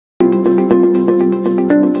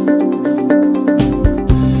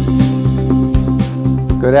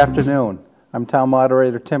Good afternoon. I'm Town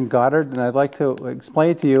Moderator Tim Goddard, and I'd like to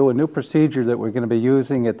explain to you a new procedure that we're going to be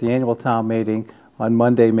using at the annual town meeting on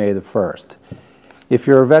Monday, May the 1st. If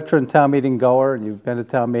you're a veteran town meeting goer and you've been to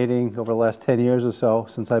town meeting over the last 10 years or so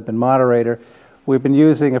since I've been moderator, we've been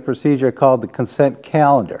using a procedure called the consent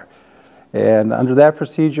calendar. And under that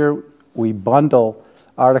procedure, we bundle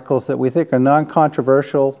articles that we think are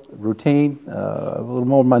non-controversial, routine, a little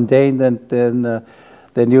more mundane than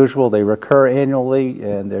usual. They recur annually,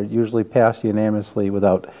 and they're usually passed unanimously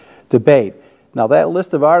without debate. Now, that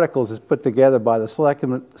list of articles is put together by the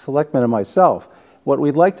selectmen and myself. What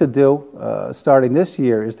we'd like to do, starting this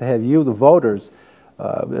year, is to have you, the voters,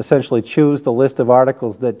 essentially choose the list of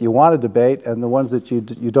articles that you want to debate and the ones that you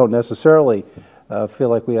don't necessarily feel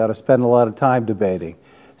like we ought to spend a lot of time debating.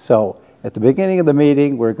 So, at the beginning of the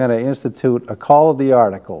meeting, we're going to institute a call of the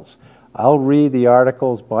articles. I'll read the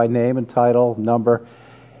articles by name and title, number,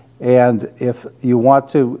 and if you want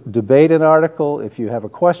to debate an article, if you have a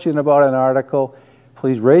question about an article,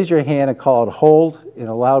 please raise your hand and call it hold in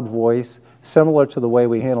a loud voice, similar to the way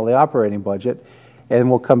we handle the operating budget, and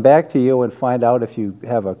we'll come back to you and find out if you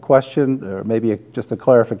have a question or maybe just a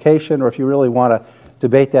clarification, or if you really want to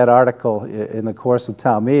debate that article in the course of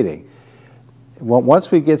town meeting.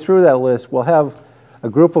 Once we get through that list, we'll have a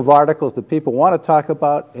group of articles that people want to talk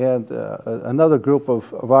about, and another group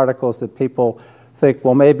of articles that people think,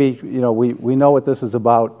 well, maybe, we know what this is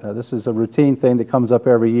about. This is a routine thing that comes up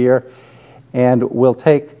every year, and we'll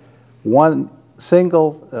take one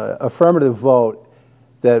single affirmative vote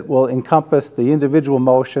that will encompass the individual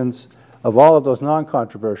motions of all of those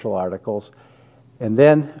non-controversial articles, and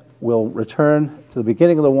then we'll return to the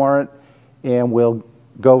beginning of the warrant, and we'll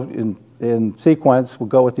go in sequence. We'll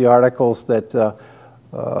go with the articles that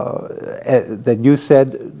that you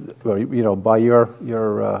said, or, by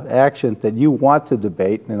your action, that you want to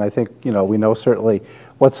debate. And I think, we know certainly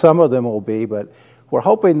what some of them will be, but we're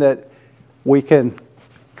hoping that we can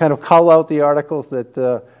kind of cull out the articles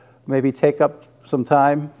that maybe take up some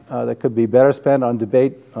time that could be better spent on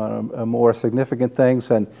debate on more significant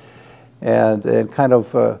things, and kind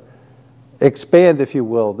of expand, if you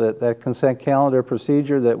will, that consent calendar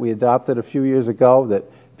procedure that we adopted a few years ago that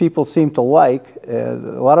people seem to like. And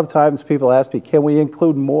a lot of times people ask me, can we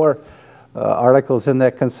include more articles in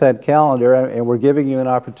that consent calendar? And we're giving you an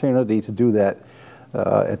opportunity to do that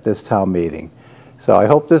at this town meeting. So I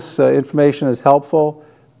hope this information is helpful.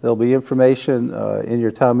 There'll be information in your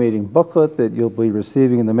town meeting booklet that you'll be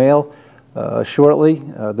receiving in the mail shortly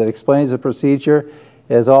that explains the procedure.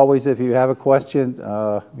 As always, if you have a question,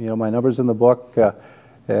 my number's in the book,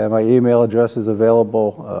 and my email address is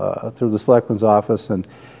available through the Selectman's office, and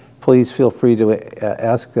please feel free to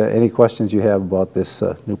ask any questions you have about this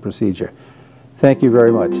new procedure. Thank you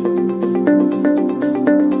very much.